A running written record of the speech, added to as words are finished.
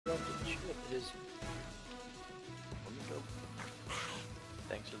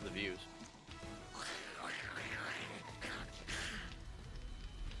the views.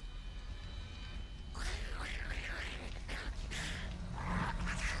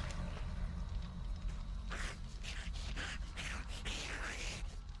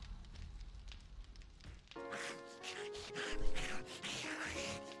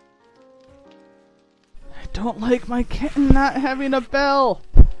 I don't like my kitten not having a bell.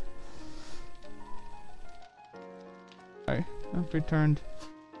 Sorry, I've returned.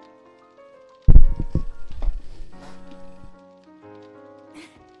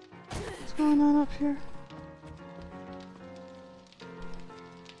 What's going on up here?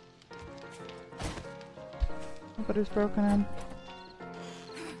 Nobody's broken in.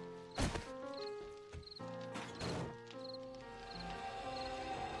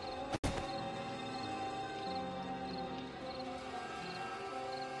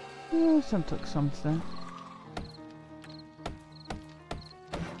 Yeah, some took something.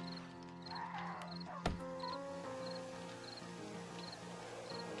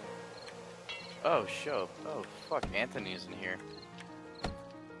 Oh, show. Oh, fuck, Anthony's in here.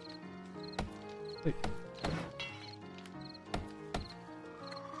 Wait.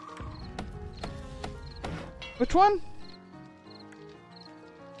 Which one?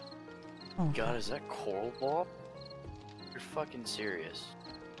 Oh. God, is that coral ball? You're fucking serious.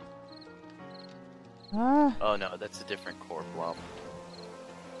 Ah. Oh no, that's a different core blob.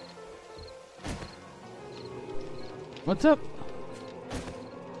 What's up?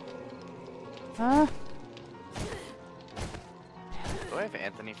 Ah. Do I have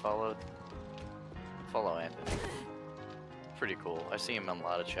Anthony followed? Follow Anthony. Pretty cool. I see him in a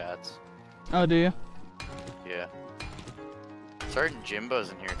lot of chats. Oh, do you? Yeah. Sergeant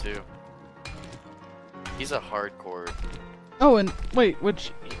Jimbo's in here too. He's a hardcore. Oh, and wait,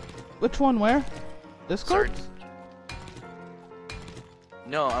 which one? Where? Discord?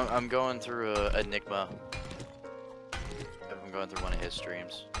 No, I'm going through Enigma. I'm going through one of his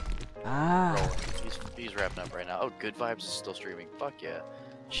streams. Ah. Bro, he's wrapping up right now. Oh, Good Vibes is still streaming. Fuck yeah.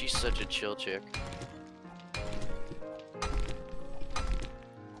 She's such a chill chick.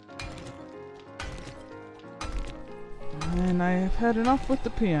 And I have had enough with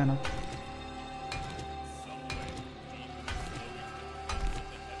the piano.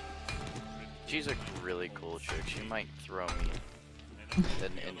 She's a really cool chick. She might throw me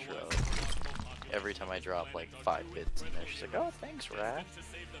an intro every time I drop like 5 bits in there. She's like, oh, thanks, Raph.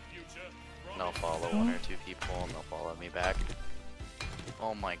 And I'll follow one or two people and they'll follow me back.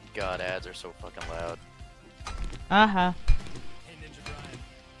 Oh my god, ads are so fucking loud. Uh-huh.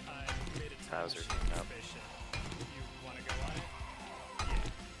 How's her team up?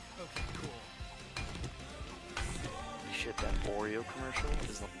 Shit, that Oreo commercial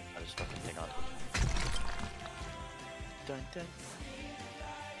is the hottest fucking thing on Twitch. Dun dun.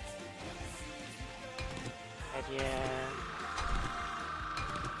 Heck yeah.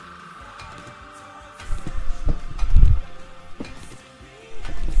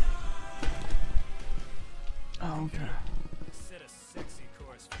 Oh, okay. Set a sexy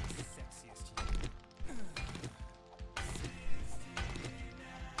course for the sexiest you.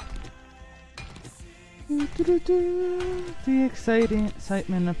 The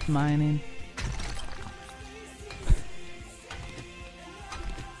excitement of mining.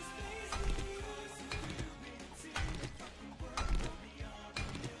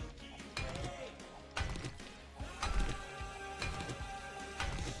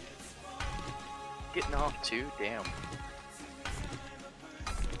 Getting off too? Damn.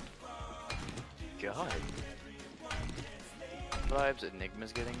 God. Vibes,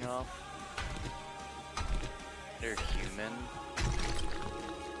 Enigma's getting off. They're human.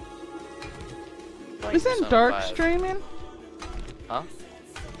 Like Isn't some Dark vibe. streaming? Huh?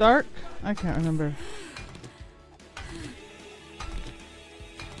 Dark? I can't remember.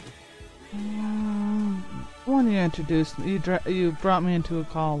 One you introduced, you brought me into a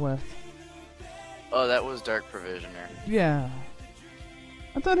call with. Oh, that was Dark Provisioner. Yeah.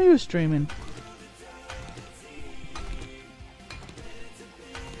 I thought he was streaming.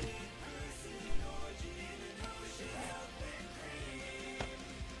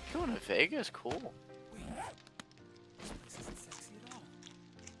 Going to Vegas? Cool. This isn't sexy at all.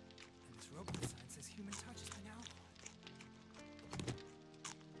 And this robot sign says human touch has been outlawed.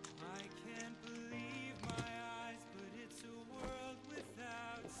 I can't believe my eyes, but it's a world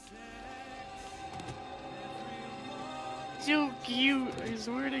without sex. So cute, I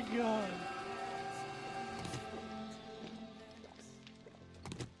swear to God.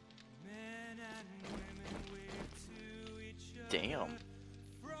 Damn.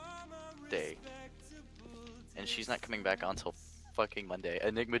 Day. And she's not coming back on till fucking Monday.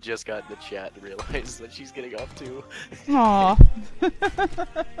 Enigma just got in the chat and realized that she's getting off too. Aw.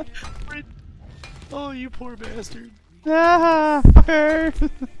 Oh, you poor bastard. Ah, fuck her.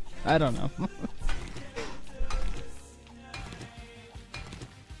 I don't know.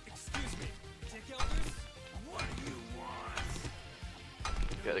 Excuse me, Dick Elders? What do you want?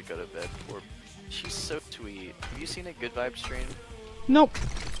 Gotta go to bed. Poor. She's so sweet. Have you seen a Good Vibe stream? Nope.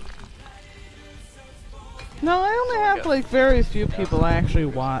 No, I only have like very few people I actually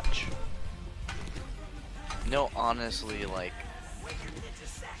watch. No, honestly, like,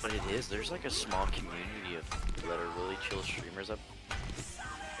 what it is, there's like a small community of people that are really chill streamers up.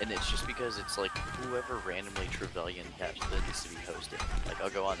 And it's just because it's like whoever randomly Trevelyan catches that needs to be hosting. Like,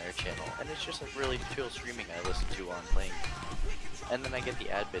 I'll go on their channel, and it's just like really chill streaming I listen to on playing. And then I get the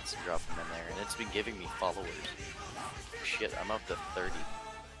ad bits and drop them in there, and it's been giving me followers. Shit, I'm up to 30.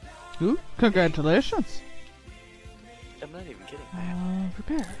 Ooh, congratulations. I'm not even kidding.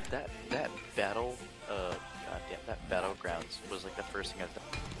 Prepare. That battle, goddamn, that Battlegrounds was like the first thing I've done.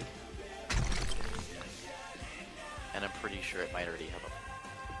 And I'm pretty sure it might already have a...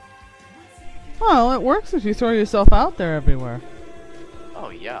 Well, it works if you throw yourself out there everywhere. Oh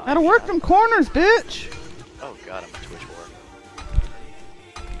yeah. Gotta work them corners, bitch! Oh god, I'm a Twitch whore.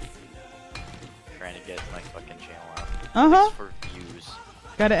 Trying to get my fucking channel out. Uh-huh. It's for views.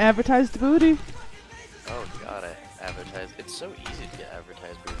 Gotta advertise the booty. Oh god, I advertise. It's so easy to get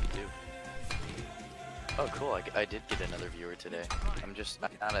advertised booty too. Oh cool, I did get another viewer today. I'm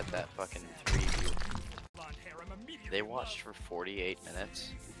not at that fucking 3 view. They watched for 48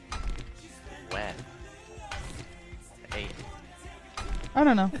 minutes. When? 8. I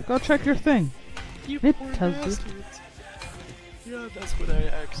don't know. Go check your thing. You It poor tells you. bastards. Yeah, that's when I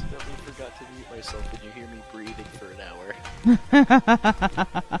accidentally forgot to mute myself and you hear me breathing for an hour.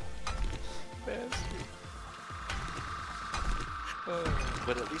 Bastard.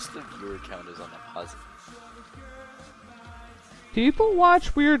 But at least the viewer count is on the positive. People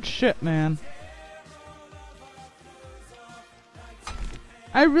watch weird shit, man.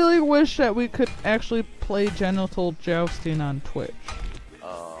 I really wish that we could actually play genital jousting on Twitch.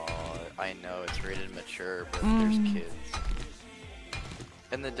 I know it's rated mature, but there's kids.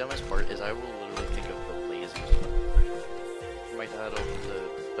 And the dumbest part is I will literally think of the laziest one. My dad opened the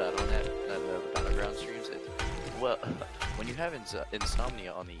Battle.net and the Battleground streams. Well, when you have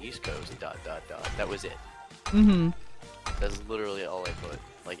insomnia on the East Coast, ... that was it. Mm-hmm. That's literally all I put.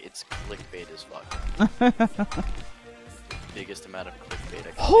 Like, it's clickbait as fuck. Biggest amount of clickbait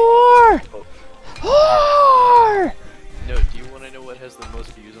I can Whore! think of. Whore! No, do you want to know what has the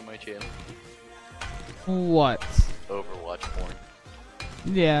most views on my channel? What? Overwatch porn.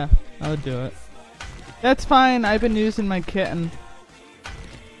 Yeah, I'll do it. That's fine, I've been using my kitten.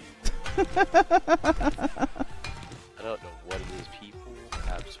 I don't know what it is. People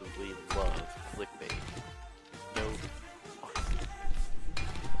absolutely love clickbait. No.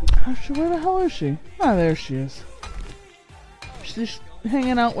 Oh, where the hell is she? Ah, there she is. She's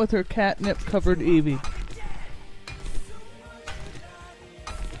hanging out with her catnip-covered Eevee.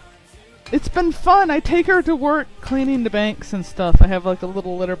 It's been fun. I take her to work cleaning the banks and stuff. I have like a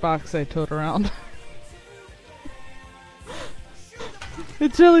little litter box I tote around.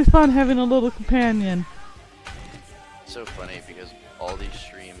 It's really fun having a little companion. So funny because all these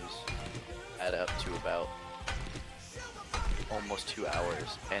streams add up to about almost 2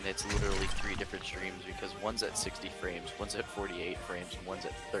 hours, and it's literally 3 different streams because one's at 60 frames, one's at 48 frames, and one's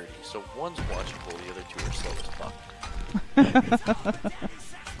at 30. So one's watchable, the other 2 are slow as fuck.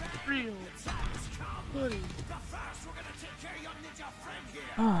 Real. Buddy.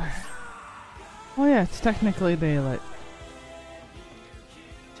 Oh yeah, it's technically daylight.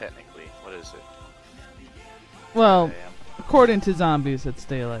 Technically, what is it? Well, 5 a.m. according to zombies, it's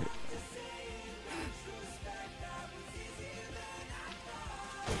daylight.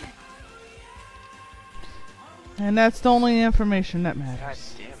 And that's the only information that God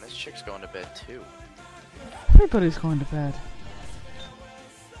matters. damn, this chick's going to bed too. Everybody's going to bed.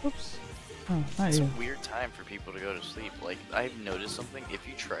 Oops. Oh, not It's you. a weird time for people to go to sleep. Like, I've noticed something. If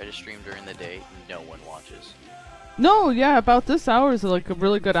you try to stream during the day, no one watches. No, yeah, about this hour is like a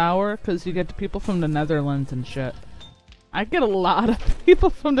really good hour because you get the people from the Netherlands and shit. I get a lot of people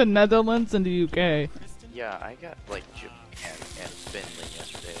from the Netherlands and the UK. Yeah, I got, like, Japan and Finland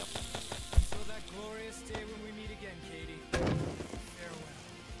yesterday. So that glorious day when we meet again, Katie. Farewell.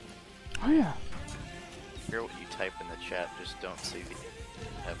 Oh yeah. Hear what you type in the chat, just don't say the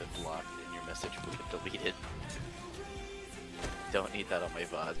have it blocked and your message will get deleted. Don't need that on my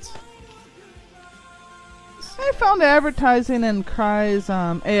VODs. I found advertising in Cry's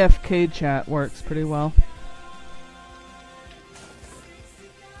AFK chat works pretty well.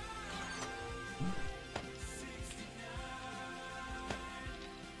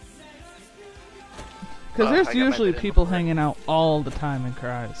 Because I there's got my usually bid in people before. hanging out all the time in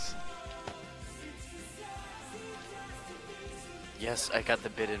Cries. Yes, I got the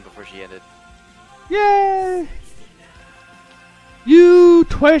bid in before she ended. Yay! You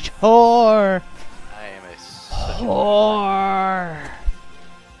Twitch whore! I am such a... Whore!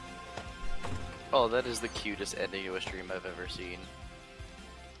 Oh, that is the cutest ending to a stream I've ever seen.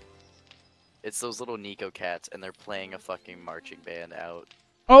 It's those little Nico cats, and they're playing a fucking marching band out.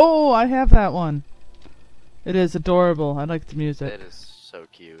 Oh, I have that one. It is adorable. I like the music. That is so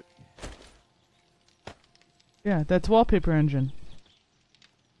cute. Yeah, that's Wallpaper Engine.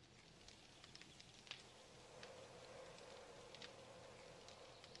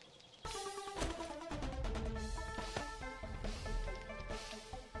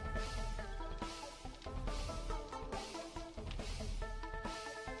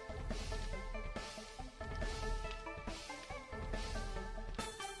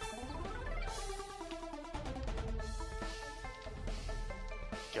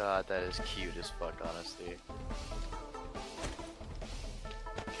 God, that is cute as fuck, honestly.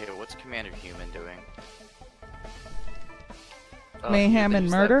 Okay, what's Commander Human doing? Oh, Mayhem he and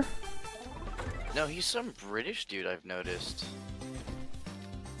used that- murder? No, he's some British dude I've noticed.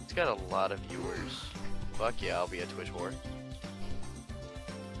 He's got a lot of viewers. Fuck yeah, I'll be a Twitch whore.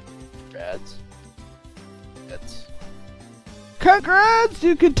 Rads. That's... Congrats!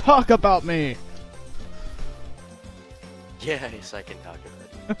 You can talk about me! Yes, I can talk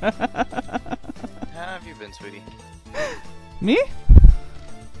about it. How have you been, sweetie? Me?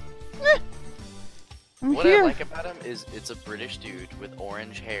 Eh. I'm What here. I like about him is it's a British dude with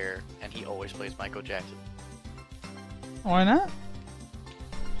orange hair, and he always plays Michael Jackson. Why not?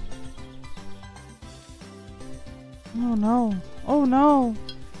 Oh no. Oh no.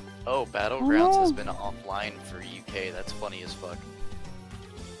 Oh, Battlegrounds has Oh. been offline for UK. That's funny as fuck.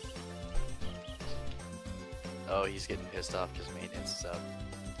 Oh, he's getting pissed off because maintenance is up.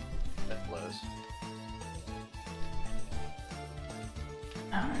 That blows.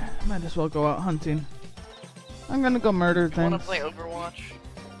 Alright, I might as well go out hunting. I'm gonna go murder You wanna things. play Overwatch?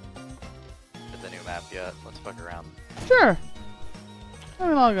 Get the new map yet? Let's fuck around. Sure. Let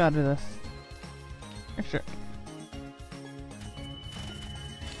me log out of this. Yeah, sure.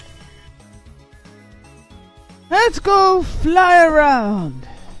 Let's go fly around.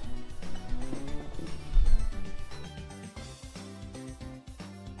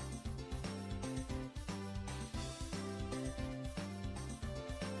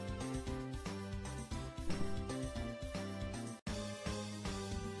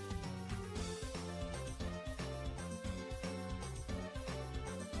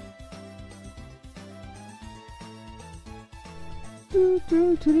 Do,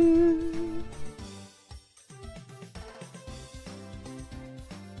 do, do, do.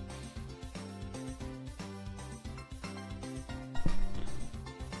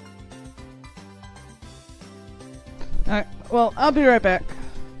 Alright, well, I'll be right back.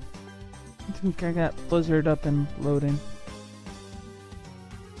 I think I got Blizzard up and loading.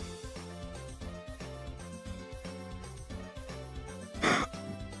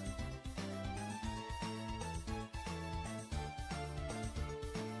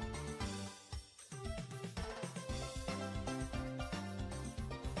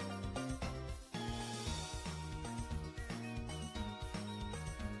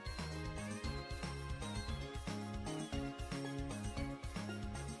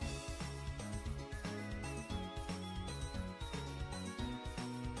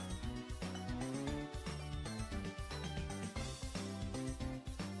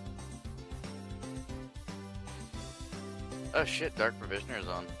 Oh shit, Dark Provisioner's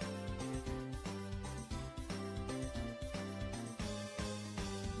on.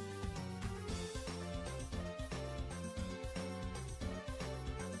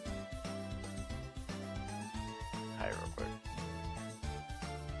 Hi, real quick.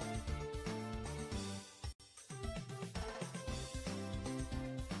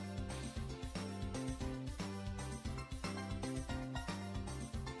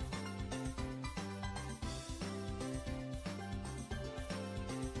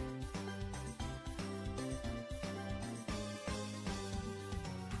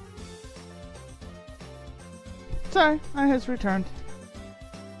 Sorry, I has returned.